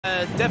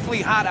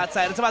Definitely hot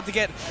outside. It's about to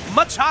get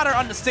much hotter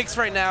on the sticks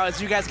right now.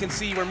 As you guys can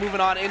see, we're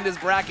moving on in this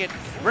bracket.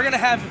 We're going to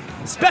have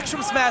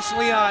Spectrum Smash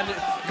LeoN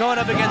going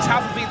up against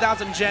Half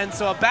 3000 Gen.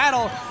 So a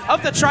battle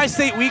of the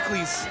Tri-State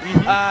Weeklies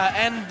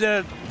and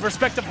the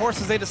respective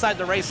horses they decide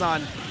to race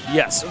on.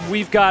 Yes,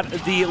 we've got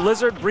the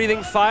Lizard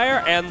Breathing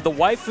Fire and the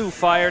Waifu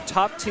Fire,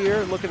 top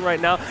tier looking right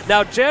now.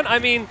 Now, Gen, I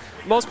mean,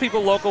 most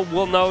people local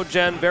will know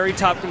Gen, very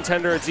top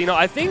contender at Xeno.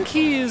 I think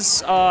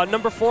he's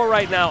number 4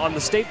 right now on the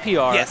state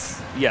PR.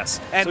 Yes. Yes.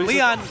 And so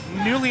LeoN,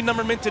 newly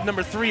number minted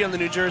number 3 on the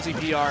New Jersey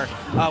PR,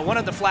 one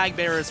of the flag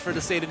bearers for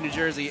the state of New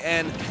Jersey.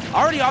 And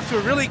already off to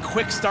a really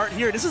quick start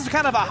here. This is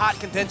kind of a hot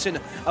contention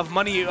of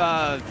money, you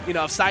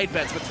know, of side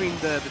bets between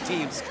the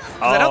teams.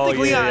 I don't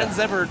think LeoN's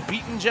ever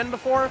beaten Gen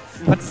before,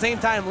 but at the same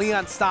time,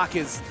 LeoN's stock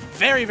is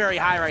very, very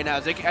high right now.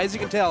 As you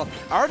can tell,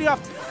 already out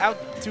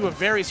to a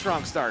very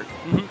strong start.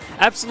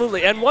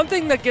 Absolutely. And one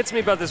thing that gets me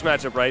about this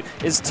matchup, right,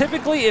 is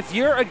typically if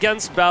you're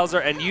against Bowser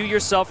and you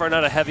yourself are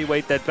not a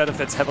heavyweight that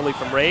benefits heavily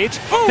from rage,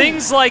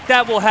 things like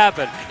that will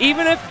happen.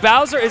 Even if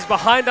Bowser is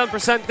behind on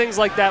percent, things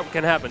like that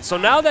can happen. So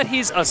now that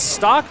he's a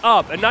stock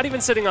up and not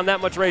even sitting on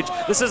that much rage,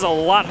 this is a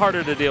lot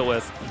harder to deal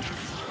with.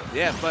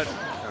 Yeah, but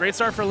great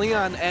start for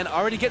LeoN, and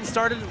already getting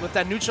started with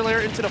that neutral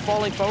air into the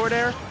falling forward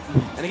air.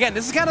 And again,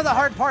 this is kind of the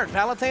hard part.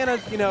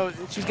 Palutena, you know,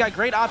 she's got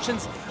great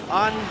options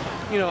on,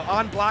 you know,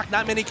 on block.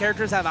 Not many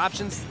characters have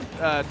options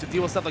to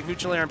deal with stuff like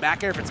neutral air and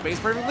back air if it's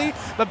spaced perfectly.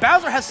 But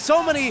Bowser has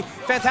so many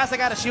fantastic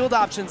out of shield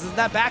options, and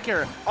that back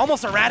air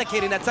almost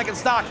eradicating that second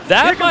stock.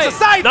 That Here comes the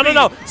side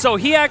No. So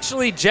he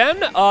actually, Gen,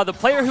 the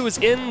player who is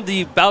in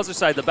the Bowser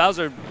side, the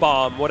Bowser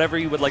bomb, whatever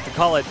you would like to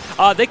call it,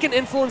 they can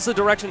influence the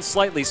direction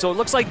slightly. So it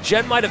looks like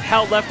Gen might have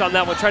held left on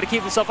that one, try to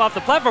keep himself off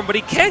the platform, but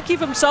he can't keep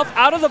himself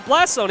out of the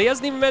blast zone. He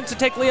hasn't even meant to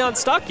take LeoN's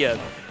stock yet.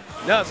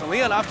 No, so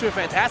LeoN off to a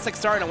fantastic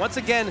start, and once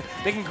again,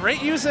 making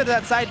great use of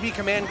that side B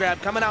command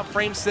grab, coming out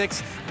frame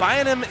 6,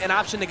 buying him an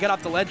option to get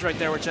off the ledge right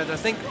there, which I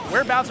think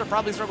where Bowser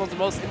probably struggles the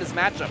most in this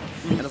matchup.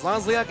 And as long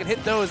as LeoN can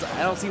hit those,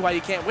 I don't see why you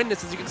can't win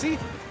this. As you can see,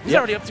 he's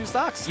already up 2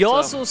 stocks. You'll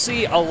also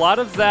see a lot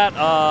of that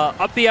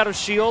up B out of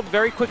shield,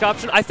 very quick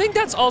option. I think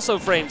that's also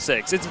frame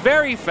 6. It's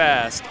very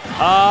fast.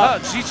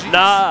 GG.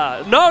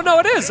 Nah, no,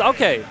 it is.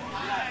 Okay.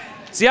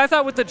 See, I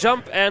thought with the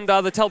jump and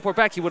the teleport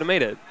back, he would have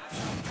made it.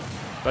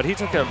 But he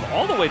took him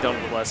all the way down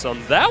to the blast zone.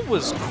 That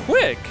was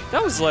quick.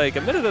 That was like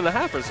a minute and a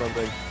half or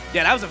something.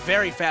 Yeah, that was a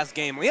very fast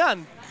game.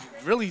 LeoN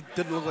really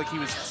didn't look like he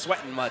was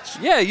sweating much.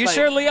 Yeah, you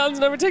sure LeoN's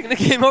never taken the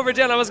game over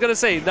Gen? I was going to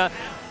say.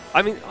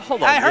 I mean,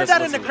 hold on. I heard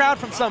that in the crowd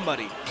from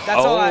somebody.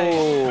 That's all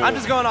I'm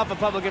just going off of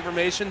public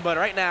information, but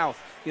right now,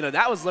 you know,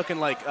 that was looking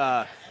like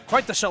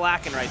quite the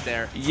shellacking right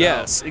there. So.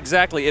 Yes,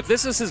 exactly. If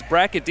this is his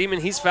bracket demon,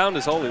 he's found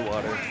his holy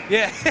water.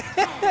 Yeah.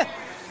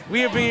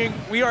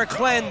 We are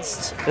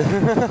cleansed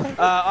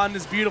on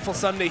this beautiful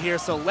Sunday here.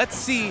 So let's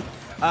see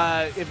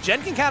if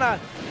Gen can kind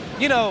of,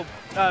 you know,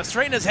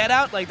 straighten his head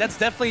out. Like, that's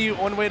definitely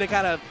one way to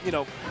kind of, you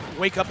know,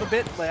 wake up a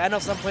bit. Like, I know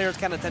some players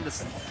kind of tend to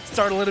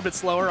start a little bit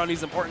slower on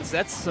these important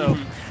sets. So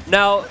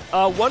now,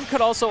 one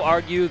could also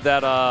argue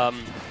that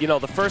you know,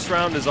 the first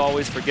round is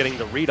always for getting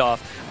the read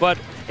off, but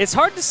it's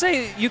hard to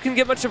say you can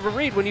get much of a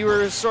read when you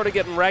were sort of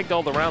getting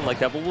ragdolled around like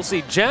that. But we'll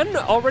see. Gen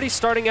already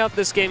starting out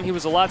this game, he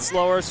was a lot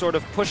slower, sort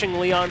of pushing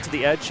LeoN to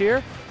the edge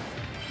here.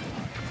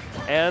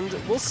 And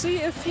we'll see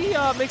if he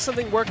makes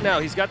something work now.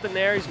 He's got the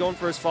nair, he's going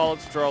for his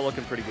follow-ups, which are all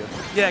looking pretty good.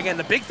 Yeah, again,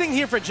 the big thing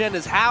here for Gen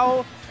is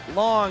how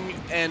long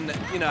and,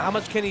 you know, how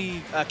much can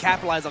he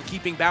capitalize on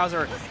keeping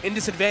Bowser in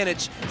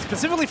disadvantage,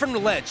 specifically from the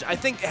ledge. I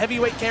think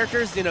heavyweight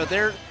characters, you know,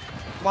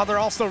 while they're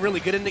also really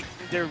good in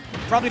they're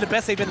probably the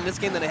best they've been in this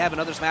game than they have in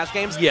other Smash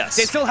games. Yes.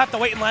 They still have to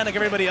wait in line like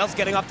everybody else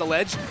getting off the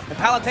ledge. And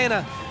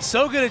Palutena,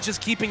 so good at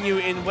just keeping you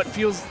in what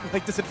feels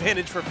like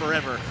disadvantage for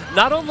forever.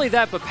 Not only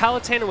that, but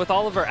Palutena with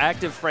all of her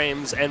active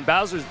frames and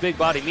Bowser's big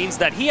body means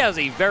that he has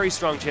a very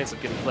strong chance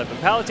of getting clipped. And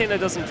Palutena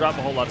doesn't drop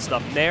a whole lot of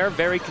stuff. Nair,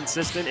 very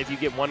consistent. If you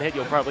get one hit,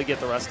 you'll probably get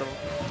the rest of them.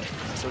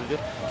 So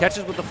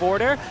catches with the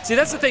forward air. See,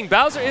 that's the thing.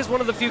 Bowser is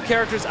one of the few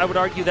characters, I would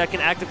argue, that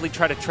can actively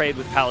try to trade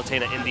with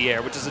Palutena in the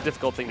air, which is a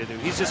difficult thing to do.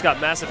 He's just got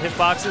massive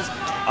hitboxes,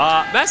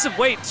 massive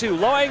weight, too.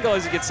 Low angle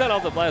as he gets sent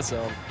off the blast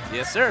zone.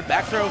 Yes, sir.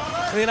 Back throw,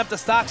 clean up the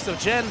stock. So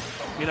Gen,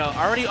 you know,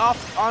 already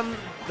off on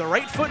the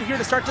right foot here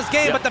to start this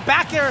game, but the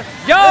back air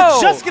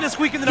just going to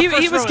squeak into the first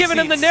row. He was giving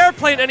him the nair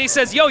plane, and he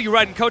says, yo, you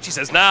riding coach? He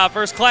says, nah,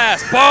 first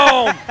class.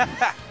 Boom!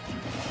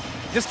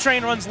 This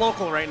train runs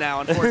local right now,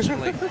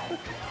 unfortunately.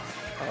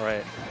 All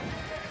right.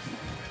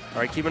 All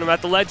right, keeping him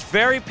at the ledge.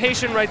 Very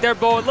patient right there,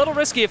 Bo. A little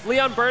risky. If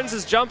LeoN burns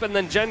his jump and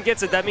then Gen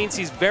gets it, that means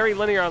he's very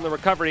linear on the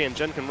recovery, and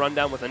Gen can run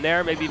down with a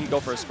nair, maybe even go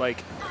for a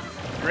spike.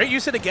 Great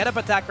use of the get-up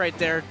attack right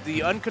there,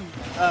 the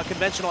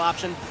unconventional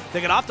option to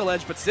get off the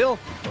ledge, but still,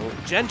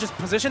 Gen just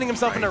positioning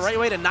himself in the right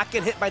way to not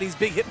get hit by these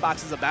big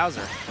hitboxes of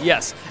Bowser.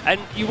 Yes, and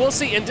you will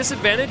see in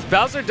disadvantage,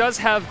 Bowser does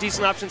have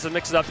decent options to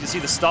mix it up. You see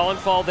the stall and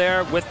fall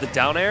there with the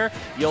down air.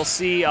 You'll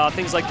see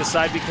things like the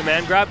side B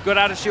command grab, good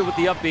out of shield with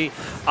the up B.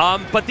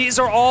 But these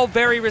are all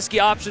very risky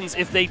options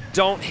if they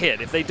don't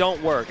hit, if they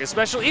don't work,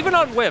 especially even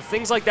on whiff.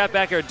 Things like that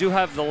back air do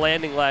have the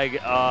landing lag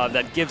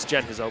that gives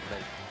Gen his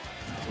opening.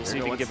 We'll see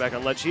if he can get back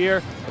on ledge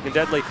here. Looking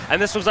deadly. And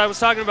this was I was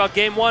talking about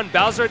game 1.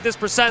 Bowser at this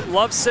percent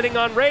loves sitting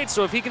on rage,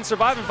 so if he can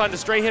survive and find a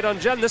stray hit on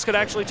Gen, this could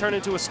actually turn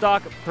into a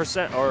stock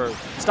percent or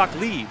stock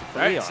lead for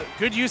LeoN. So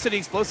good use of the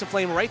explosive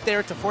flame right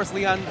there to force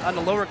LeoN on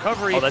the low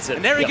recovery. Oh, that's it.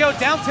 And there we go.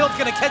 Down tilt's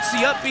going to catch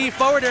the up B.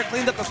 Forward air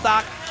cleaned up the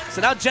stock.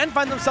 So now Gen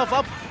finds himself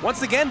up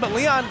once again, but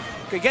LeoN,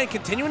 again,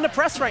 continuing to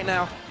press right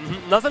now.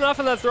 Nothing off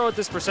of that throw at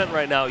this percent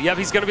right now. Yep,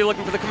 he's going to be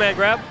looking for the command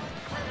grab.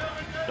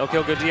 No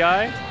kill, good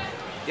DI.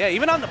 Yeah,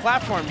 even on the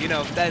platform, you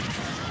know, that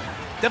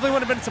definitely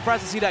wouldn't have been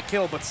surprised to see that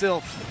kill, but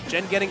still,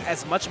 Gen getting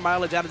as much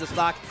mileage out of the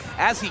stock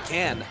as he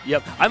can.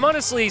 Yep. I'm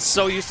honestly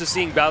so used to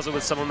seeing Bowser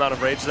with some amount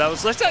of rage that I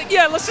was like,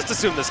 yeah, let's just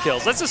assume this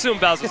kills. Let's assume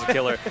Bowser's a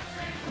killer.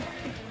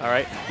 All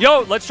right.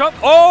 Yo, let's jump.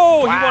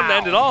 Oh, wow. He wanted to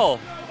end it all.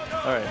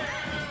 All right.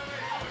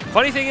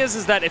 Funny thing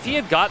is that if he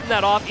had gotten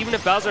that off, even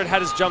if Bowser had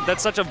had his jump,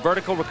 that's such a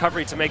vertical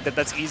recovery to make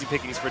that's easy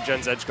pickings for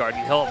Gen's edge guard,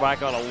 and he'll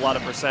rack on a lot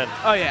of percent.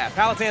 Oh yeah,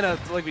 Palutena,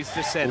 like we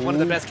just said, one of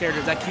the best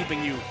characters at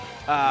keeping you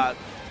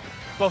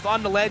both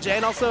on the ledge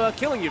and also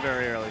killing you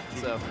very early.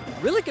 So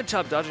really good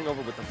job dodging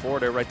over with the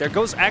forward air right there.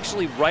 Goes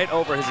actually right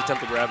over his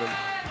attempt to grab him.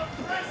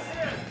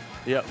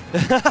 Yep.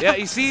 Yeah,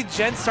 you see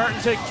Gen starting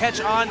to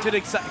catch on to the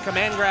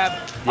command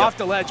grab off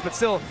the ledge, but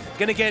still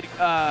gonna get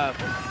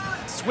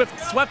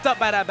swept up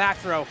by that back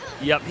throw.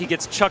 Yep, he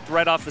gets chucked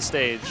right off the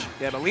stage.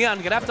 Yeah, but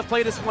LeoN gonna have to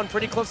play this one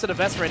pretty close to the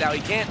vest right now.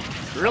 He can't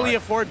really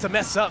afford to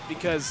mess up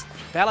because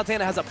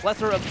Palutena has a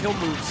plethora of kill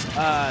moves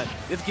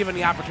if given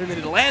the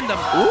opportunity to land them.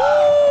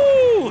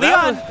 Ooh!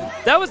 LeoN!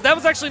 That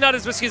was actually not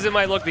as risky as it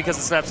might look because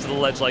it snaps to the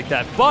ledge like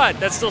that, but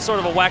that's still sort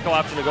of a wacko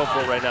option to go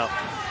for right now.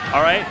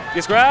 All right,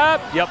 gets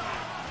grabbed. Yep.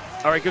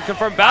 All right, good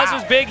confirm.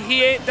 Bowser's big.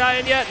 He ain't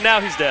dying yet. Now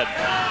he's dead.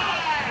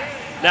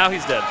 Now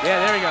he's dead.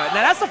 Yeah, there we go. Now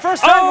that's the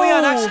first time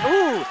LeoN actually.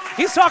 Ooh,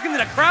 he's talking to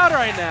the crowd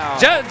right now.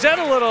 Gen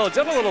a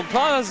little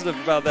positive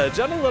about that.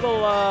 Gen a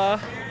little.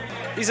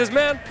 He says,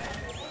 "Man,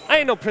 I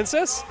ain't no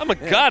princess. I'm a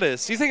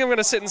goddess. You think I'm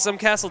gonna sit in some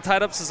castle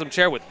tied up to some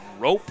chair with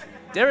rope?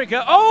 There we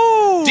go.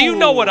 Oh! Do you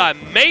know what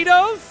I'm made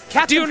of?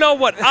 Do you know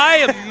what I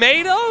am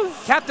made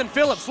of? Captain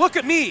Phillips, look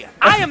at me.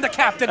 I am the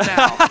captain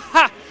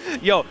now.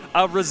 Yo,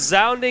 a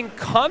resounding,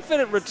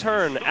 confident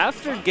return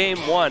after game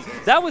 1.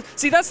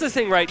 That's the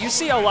thing, right? You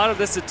see a lot of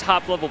this at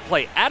top-level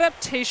play.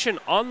 Adaptation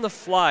on the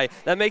fly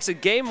that makes a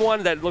game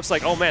 1 that looks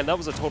like, oh man, that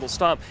was a total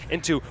stomp,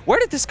 into where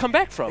did this come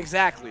back from?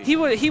 Exactly. He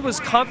was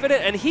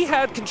confident, and he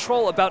had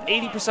control about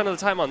 80% of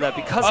the time on that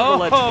because of the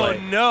ledge play.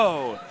 Oh,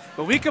 no.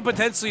 But we could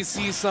potentially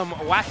see some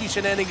wacky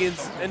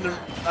shenanigans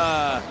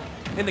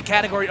in the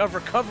category of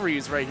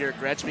recoveries right here,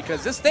 Gretch,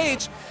 because this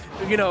stage,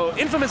 you know,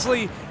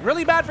 infamously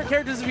really bad for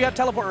characters if you have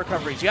teleport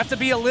recoveries. You have to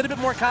be a little bit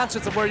more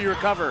conscious of where you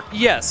recover.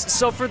 Yes,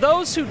 so for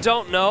those who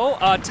don't know,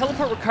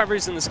 teleport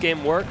recoveries in this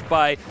game work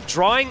by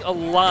drawing a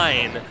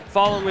line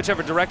following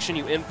whichever direction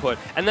you input,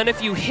 and then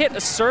if you hit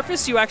a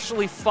surface, you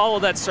actually follow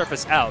that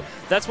surface out.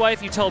 That's why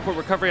if you teleport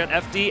recovery on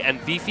FD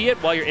and beefy it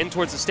while you're in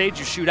towards the stage,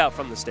 you shoot out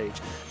from the stage.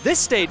 This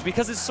stage,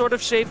 because it's sort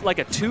of shaped like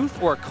a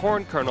tooth or a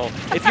corn kernel,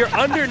 if you're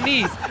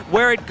underneath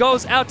where it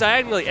goes out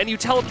diagonally and you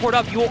teleport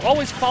up, you will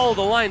always follow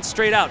the line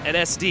straight out at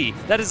SD.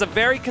 That is a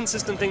very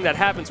consistent thing that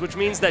happens, which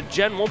means that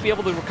Gen won't be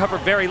able to recover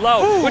very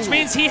low, which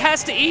means he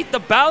has to eat the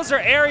Bowser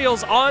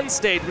aerials on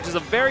stage, which is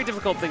a very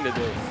difficult thing to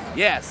do.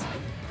 Yes.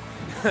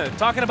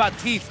 Talking about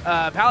teeth,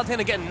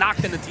 Palutena getting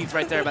knocked in the teeth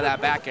right there by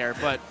that back air,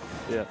 but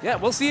yeah,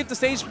 we'll see if the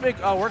stage pick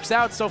works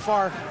out so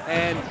far,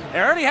 and it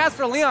already has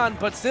for LeoN,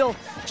 but still,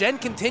 Gen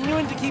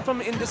continuing to keep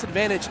him in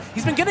disadvantage.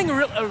 He's been getting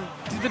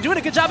he's been doing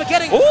a good job of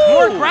getting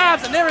more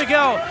grabs, and there we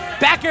go,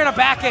 back air to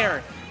back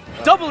air,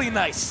 doubly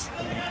nice.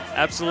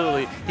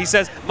 Absolutely. He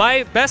says,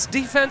 my best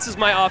defense is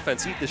my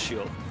offense. Eat the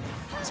shield.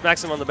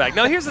 Smacks him on the back.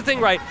 Now here's the thing,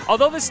 right?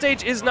 Although this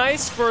stage is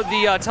nice for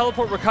the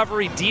teleport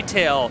recovery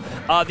detail,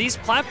 these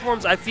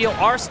platforms I feel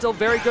are still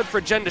very good for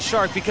Gen to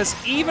shark, because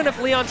even if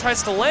LeoN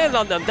tries to land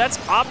on them, that's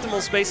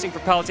optimal spacing for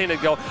Palutena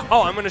to go,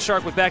 oh, I'm going to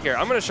shark with back air,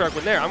 I'm going to shark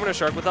with nair, I'm going to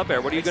shark with up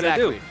air. What are you going to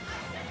do?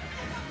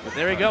 But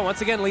there we go.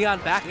 Once again,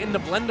 LeoN back in the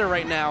blender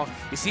right now.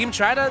 You see him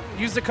try to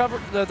use the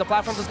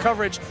platforms as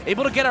coverage,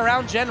 able to get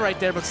around Gen right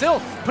there, but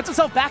still puts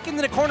himself back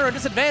into the corner at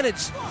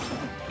disadvantage.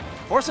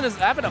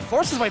 Having to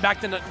force his way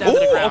back down to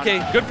the ground.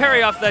 Okay, good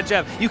parry off that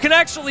jab. You can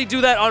actually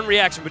do that on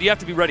reaction, but you have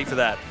to be ready for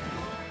that.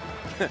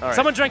 Right.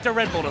 Someone drank their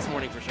Red Bull this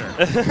morning for sure.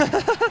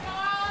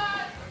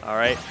 All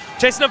right,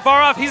 chasing him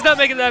far off. He's not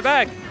making that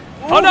back.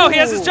 Oh no, he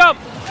has his jump.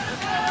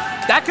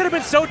 That could have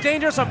been so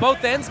dangerous on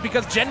both ends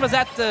because Gen was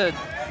at the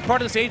part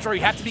of the stage where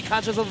you have to be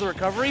conscious of the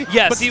recovery.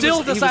 Yes, but he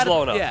still was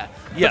low enough. Yeah,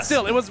 yes. But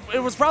still, it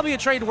was probably a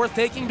trade worth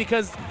taking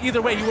because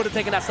either way, you would have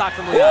taken that stock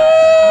from LeoN.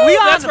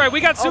 That's right,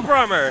 we got super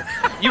armor.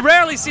 You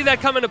rarely see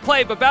that come into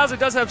play, but Bowser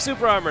does have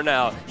super armor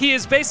now. He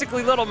is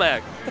basically Little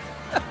Mac.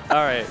 All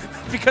right.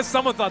 Because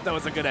someone thought that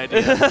was a good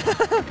idea.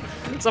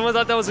 Someone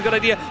thought that was a good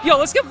idea. Yo,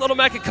 let's give Little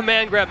Mac a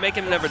command grab, make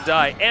him never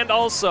die, and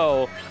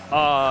also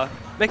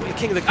make him the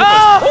king of the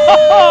Koopas.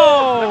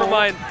 Oh! Never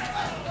mind.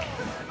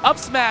 Up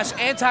smash,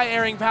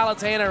 anti-airing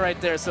Palutena right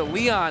there. So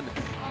LeoN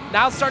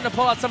now starting to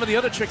pull out some of the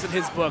other tricks in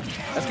his book.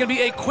 That's going to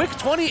be a quick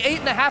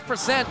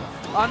 28.5%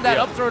 on that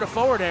up throw to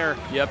forward air.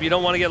 Yep, you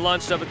don't want to get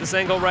launched up at this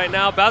angle right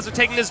now. Bowser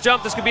taking his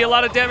jump. This could be a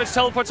lot of damage.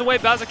 Teleports away.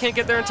 Bowser can't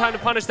get there in time to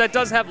punish. That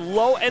does have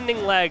low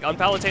ending lag on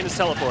Palutena's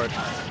teleport.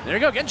 There you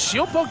go. Getting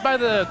shield poked by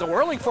the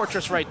Whirling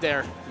Fortress right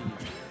there.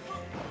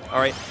 All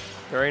right.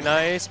 Very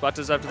nice.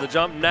 Butters after the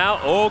jump.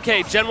 Now,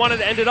 okay, Gen wanted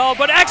to end it all,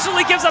 but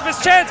actually gives up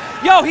his chance.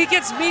 Yo, he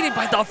gets meted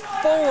by the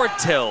forward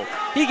tilt.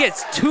 He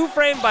gets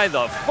 2-framed by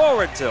the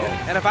forward tilt.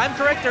 And if I'm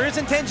correct, there is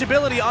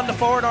intangibility on the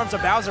forward arms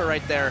of Bowser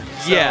right there.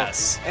 So,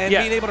 yes. And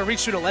being able to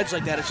reach through the ledge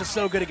like that is just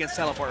so good against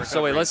teleport recoveries.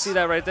 So wait, let's see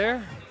that right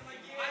there.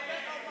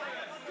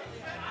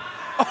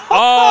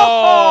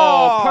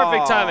 Oh,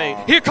 perfect timing.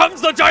 Here comes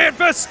the giant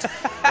fist.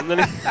 And then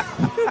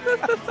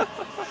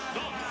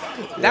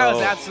that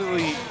was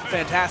absolutely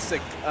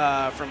fantastic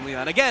from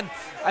LeoN. Again,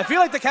 I feel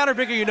like the counter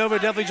bigger Unova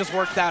definitely just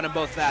worked out in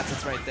both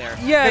facets right there.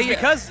 Yeah,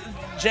 because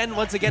Gen,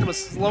 once again,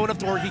 was slow enough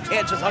to where he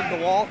can't just hug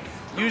the wall.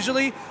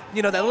 Usually,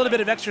 you know, that little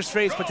bit of extra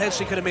space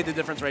potentially could have made the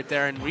difference right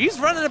there. And he's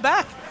running it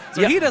back.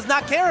 So he does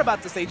not care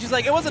about the stage. He's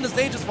like, it wasn't the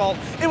stage's fault.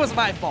 It was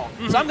my fault.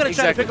 So I'm going to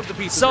try to pick up the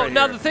pieces So right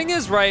now here. the thing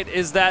is, right,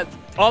 is that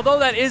although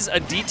that is a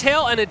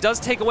detail and it does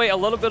take away a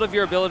little bit of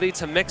your ability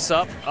to mix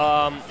up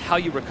how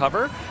you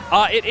recover,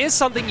 it is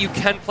something you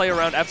can play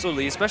around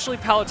absolutely, especially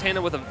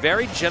Palutena with a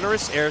very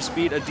generous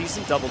airspeed, a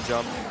decent double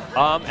jump.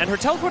 And her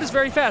teleport is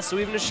very fast, so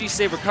even if she,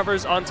 say,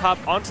 recovers on top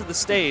onto the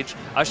stage,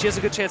 she has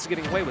a good chance of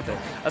getting away with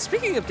it.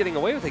 Speaking of getting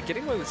away with it,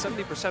 getting away with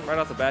 70% right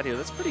off the bat here,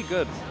 that's pretty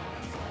good.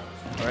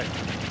 All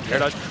right, air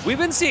dodge. We've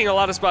been seeing a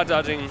lot of spot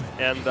dodging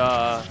and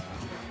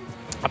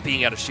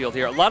being out of shield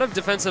here. A lot of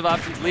defensive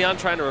options. LeoN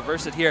trying to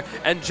reverse it here,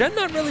 and Gen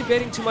not really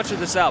baiting too much of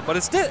this out, but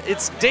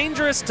it's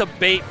dangerous to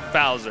bait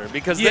Bowser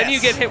because then you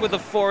get hit with a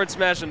forward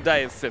smash and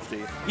die at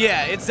 50.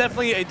 Yeah, it's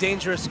definitely a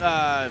dangerous,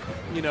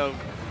 you know,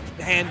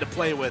 hand to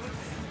play with.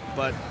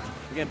 But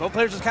again, both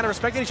players just kind of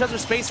respecting each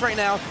other's space right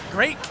now.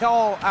 Great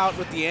call out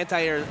with the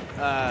anti-air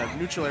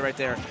neutral air right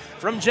there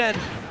from Gen.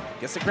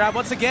 Gets the grab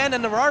once again,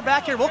 and the RAR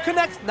back here will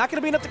connect. Not going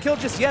to be enough to kill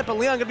just yet, but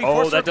LeoN going to be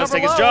forced to recover. That does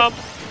take his jump.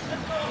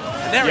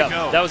 And there we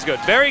go. That was good.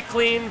 Very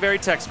clean, very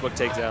textbook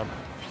takedown.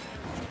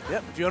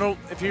 Yep.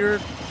 If you're,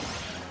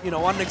 you know,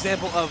 want an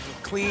example of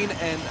clean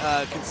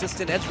and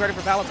consistent edge guarding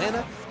for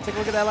Palutena, take a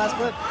look at that last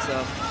clip.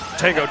 So.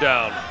 Tango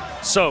down.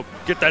 So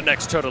get that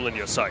next turtle in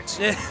your sights.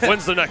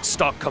 When's the next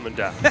stock coming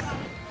down? All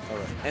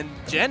right. And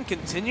Gen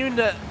continuing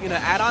to, you know,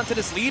 add on to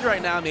this lead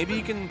right now. Maybe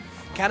you can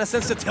kind of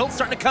sense the tilt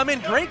starting to come in.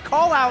 Great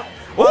call out.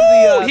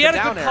 He had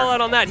a good call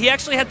out on that. He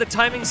actually had the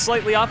timing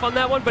slightly off on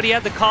that one, but he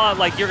had the call out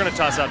like you're going to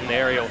toss out an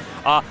aerial.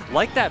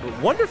 Like that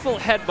wonderful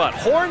headbutt,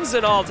 horns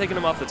and all, taking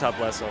him off the top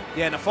lasso.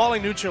 Yeah, and a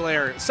falling neutral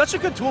air, such a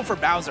good tool for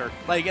Bowser.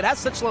 Like, it has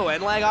such low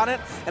end lag on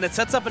it, and it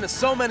sets up into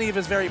so many of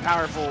his very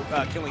powerful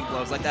killing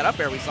blows, like that up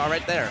air we saw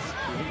right there.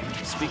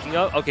 Speaking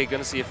of, okay,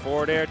 going to see a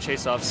forward air,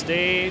 chase off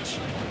stage.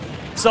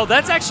 So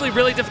that's actually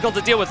really difficult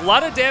to deal with. A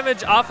lot of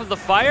damage off of the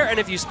fire, and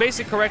if you space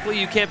it correctly,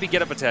 you can't be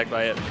get-up attacked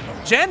by it.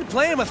 Gen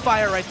playing with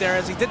fire right there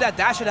as he did that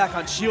dash attack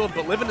on shield,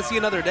 but living to see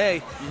another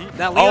day.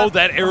 Now LeoN,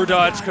 that air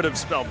dodge could have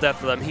spelled death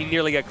for them. He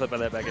nearly got clipped by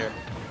that back air.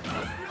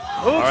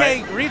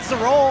 Okay, reads the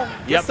roll,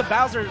 gets the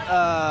Bowser,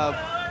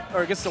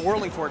 or gets the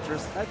Whirling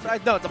Fortress.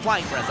 No, it's a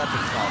Flying Press, that's what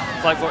it's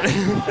called. Flying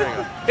Fortress. There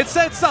you go. It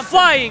said something.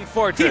 Flying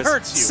Fortress. He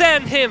hurts you.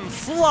 Send him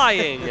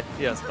flying.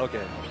 Yes,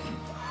 okay.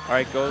 All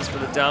right, goes for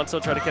the down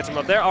tilt, try to catch him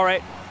up there. All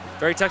right,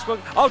 very textbook.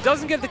 Oh,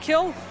 doesn't get the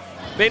kill.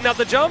 Baiting out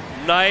the jump.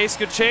 Nice,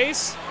 good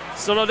chase.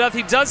 Still no death.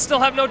 He does still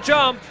have no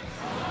jump.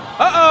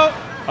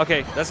 Uh-oh.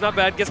 Okay, that's not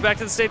bad. Gets back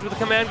to the stage with a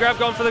command grab,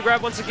 going for the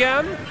grab once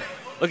again.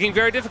 Looking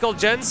very difficult.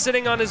 Gen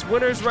sitting on his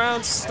winner's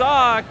round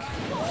stock.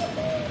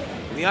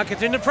 LeoN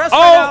continued to press.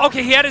 Oh,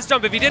 okay, he had his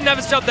jump. If he didn't have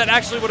his jump, that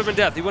actually would have been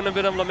death. He wouldn't have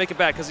been able to make it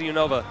back because of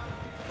Unova.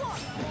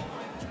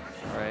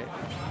 All right.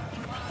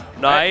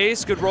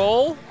 Nice, good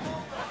roll.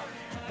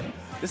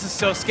 This is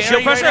so scary.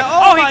 Shield pressure.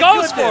 Right he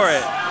goes for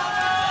it.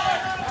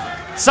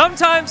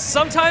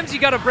 Sometimes you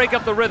got to break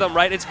up the rhythm,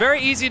 right? It's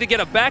very easy to get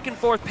a back and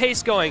forth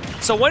pace going.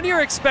 So when you're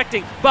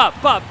expecting bop,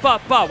 bop,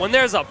 bop, bop, when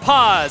there's a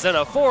pause and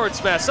a forward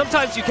smash,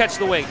 sometimes you catch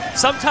the wing.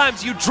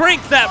 Sometimes you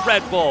drink that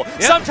Red Bull.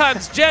 Yep.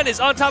 Sometimes Gen is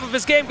on top of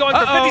his game going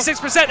for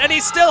 56%, and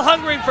he's still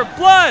hungering for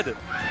blood.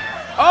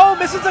 Oh,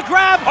 misses the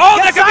grab. Oh,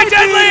 that could be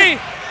deadly.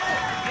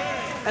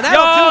 And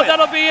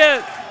that'll be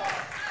it.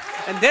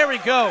 And there we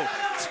go.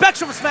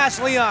 Spectrum Smash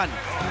LeoN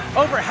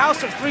over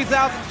House of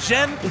 3000.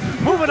 Gen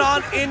moving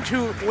on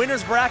into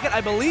winner's bracket. I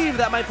believe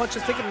that might punch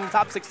his ticket in the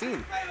top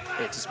 16.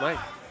 It just might.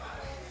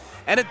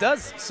 And it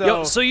does.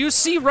 So, so you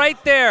see right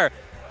there,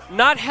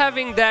 not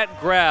having that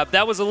grab,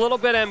 that was a little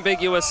bit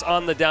ambiguous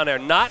on the down air.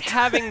 Not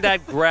having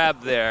that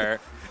grab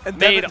there and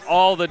made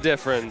all the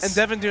difference. And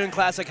Devin doing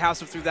classic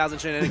House of 3000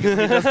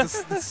 shenanigans. He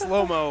does the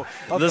slow-mo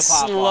of the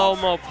pop-off.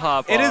 slow-mo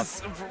pop-off. It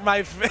is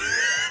my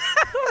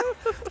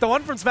the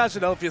one from Smash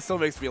Philadelphia still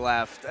makes me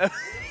laugh. That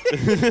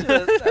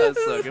was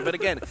so good. But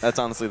again, that's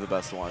honestly the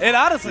best one. It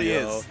honestly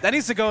is. That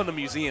needs to go in the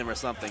museum or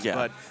something. Yeah.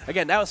 But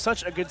again, that was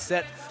such a good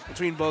set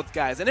between both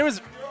guys. And it was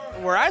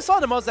where I saw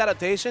the most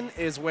adaptation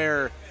is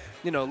where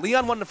you know,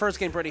 LeoN won the first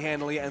game pretty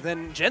handily, and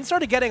then Jen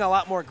started getting a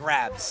lot more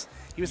grabs.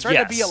 He was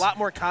starting to be a lot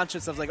more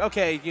conscious of like,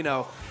 okay, you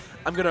know,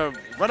 I'm going to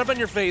run up on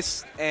your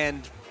face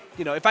and,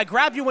 you know, if I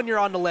grab you when you're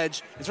on the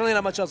ledge, there's really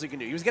not much else you can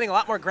do. He was getting a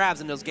lot more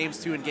grabs in those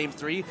games 2 and game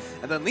 3,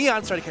 and then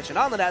LeoN started catching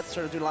on to that,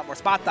 started doing a lot more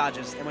spot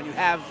dodges, and when you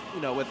have,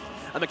 you know, with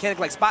a mechanic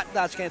like spot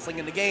dodge canceling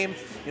in the game,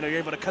 you know, you're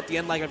able to cut the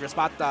end leg of your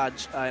spot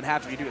dodge in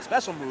half if you do a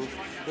special move.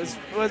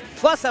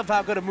 Plus of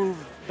how good a move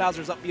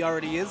Bowser's up B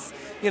already is,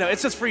 you know,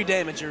 it's just free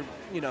damage you're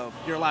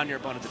allowing your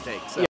opponent to take. So.